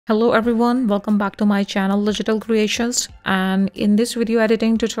Hello everyone, welcome back to my channel Digital Creations, and in this video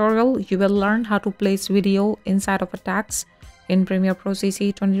editing tutorial you will learn how to place video inside of a text in Premiere Pro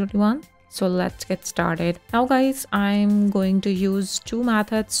CC 2021. So let's get started. Now guys, I'm going to use two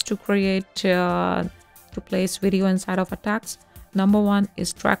methods to create to place video inside of a text. Number one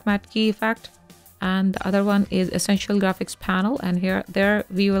is track matte key effect and the other one is essential graphics panel, and there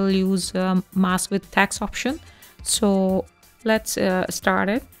we will use mask with text option. So let's start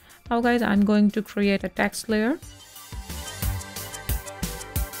it. Now guys, I'm going to create a text layer.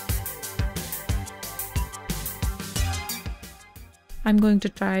 I'm going to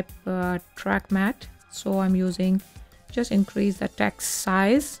type track matte, so I'm using, just increase the text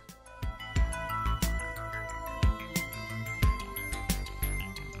size.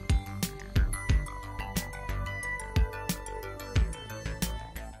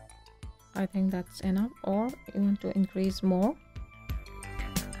 I think that's enough, or you want to increase more.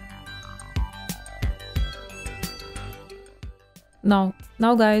 Now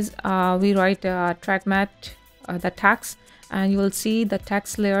guys, we write track matte the text, and you will see the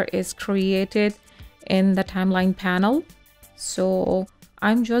text layer is created in the timeline panel. So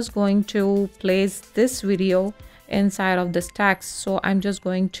I'm just going to place this video inside of this text. So I'm just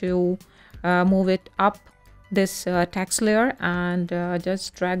going to move it up this text layer and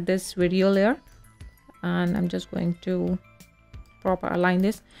just drag this video layer, and I'm just going to proper align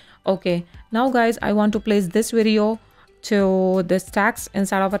this. Okay, now guys, I want to place this video to this text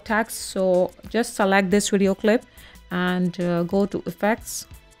inside of a text. So just select this video clip and go to effects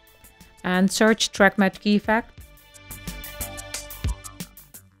and search track matte key effect.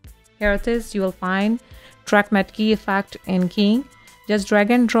 Here it is. You will find track matte key effect in keying. Just drag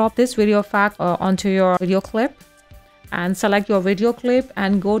and drop this video effect onto your video clip and select your video clip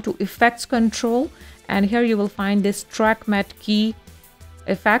and go to effects control, and here you will find this track matte key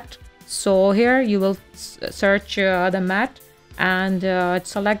effect. So here you will search the matte and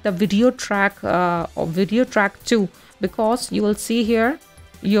select the video track or video track 2, because you will see here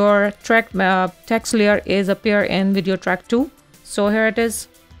your track text layer is appear in video track 2. So here it is.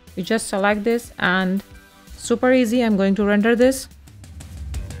 You just select this and super easy. I'm going to render this.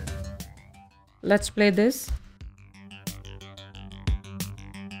 Let's play this.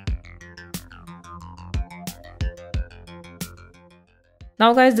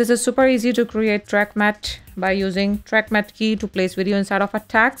 Now guys, this is super easy to create track matte by using track matte key to place video inside of a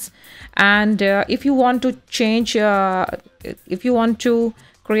text. And if you want to change, if you want to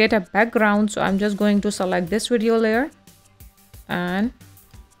create a background, so I'm just going to select this video layer and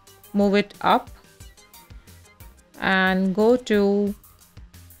move it up and go to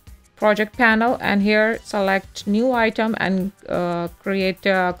project panel, and here select new item and create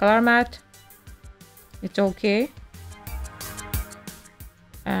a color matte. It's okay.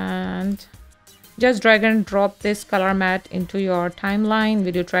 And just drag and drop this color matte into your timeline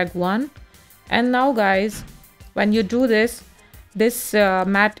video track 1. And now guys, when you do this, this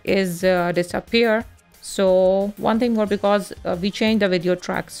matte is disappear. So one thing more, because we changed the video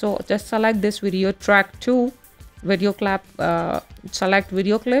track, so just select this video track 2 video clip, select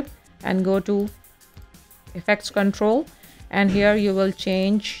video clip and go to effects control, and here you will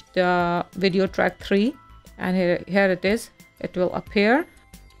change the video track 3, and here it is, it will appear.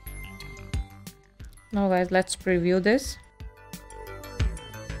 Now guys, let's preview this.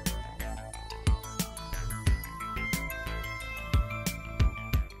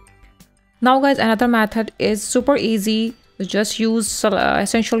 Now guys, another method is super easy. Just use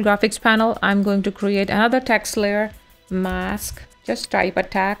essential graphics panel. I'm going to create another text layer, mask. Just type a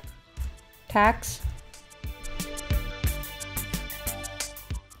text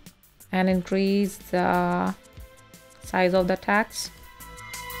and increase the size of the text.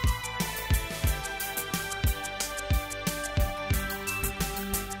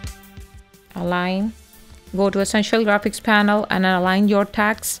 Align, go to essential graphics panel and align your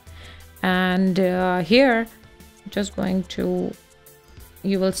text, and here just going to,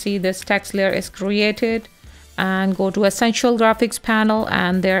 you will see this text layer is created, and go to essential graphics panel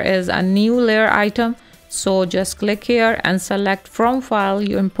and there is a new layer item. So just click here and select from file,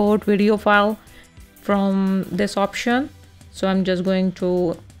 you import video file from this option. So I'm just going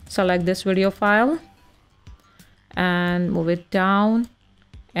to select this video file and move it down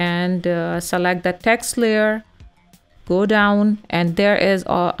and select the text layer, go down, and there is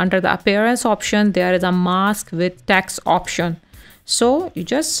under the appearance option there is a mask with text option. So you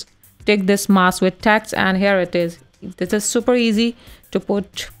just take this mask with text, and here it is. This is super easy to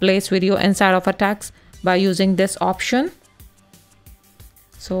place video inside of a text by using this option.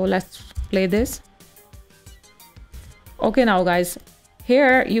 So let's play this. Okay, now guys,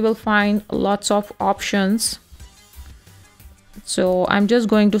 here you will find lots of options. So I'm just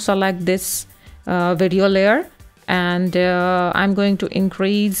going to select this video layer, and I'm going to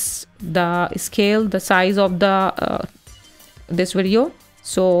increase the scale, the size of the this video.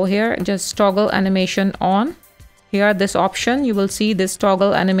 So here, just toggle animation on. Here, this option, you will see this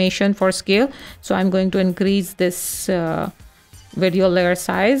toggle animation for scale. So I'm going to increase this video layer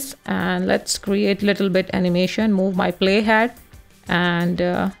size, and let's create little bit animation. Move my playhead and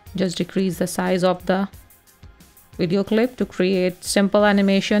just decrease the size of the video clip to create simple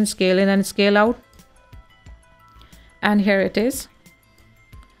animation, scale in and scale out. And here it is.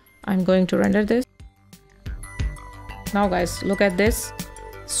 I'm going to render this. Now guys, look at this.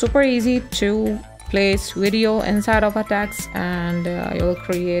 Super easy to place video inside of a text, and you'll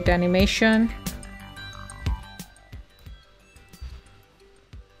create animation.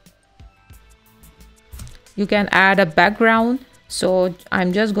 You can add a background. So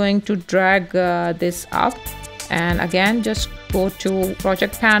I'm just going to drag this up, and again just go to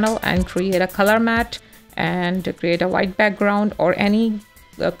project panel and create a color matte and create a white background or any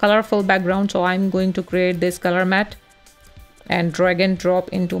colorful background. So I'm going to create this color matte and drag and drop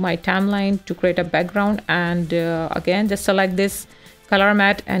into my timeline to create a background. And again just select this color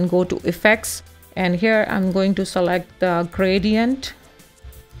matte and go to effects, and here I'm going to select the gradient.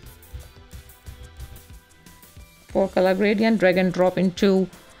 For color gradient, drag and drop into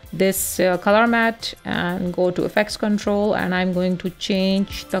this color matte and go to effects control, and I'm going to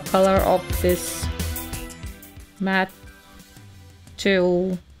change the color of this matte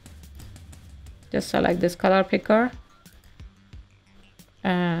to, just select this color picker,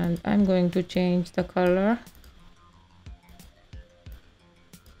 and I'm going to change the color.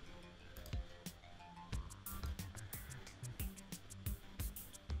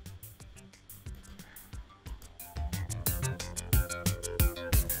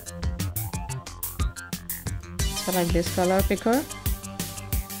 Select this color picker,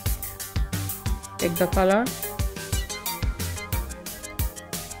 pick the color.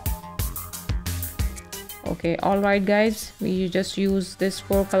 Okay, all right guys, we just use this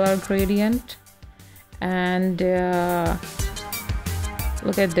 4-color gradient, and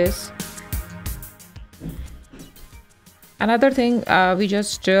look at this. Another thing, we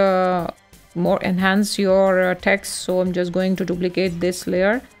just more enhance your text. So I'm just going to duplicate this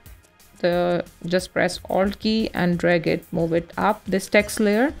layer. Just press Alt key and drag it, move it up this text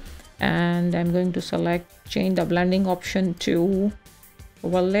layer, and I'm going to change the blending option to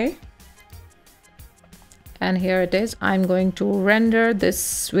overlay, and here it is. I'm going to render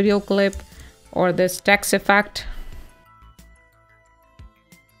this video clip or this text effect.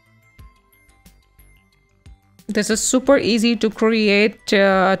 This is super easy to create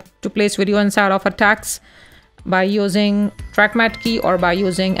to place video inside of a text by using track matte key or by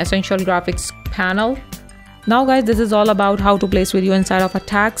using Essential Graphics panel. Now guys, this is all about how to place video inside of a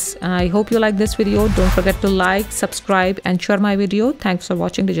text. I hope you like this video. Don't forget to like, subscribe and share my video. Thanks for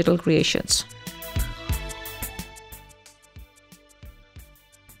watching Digital Creations.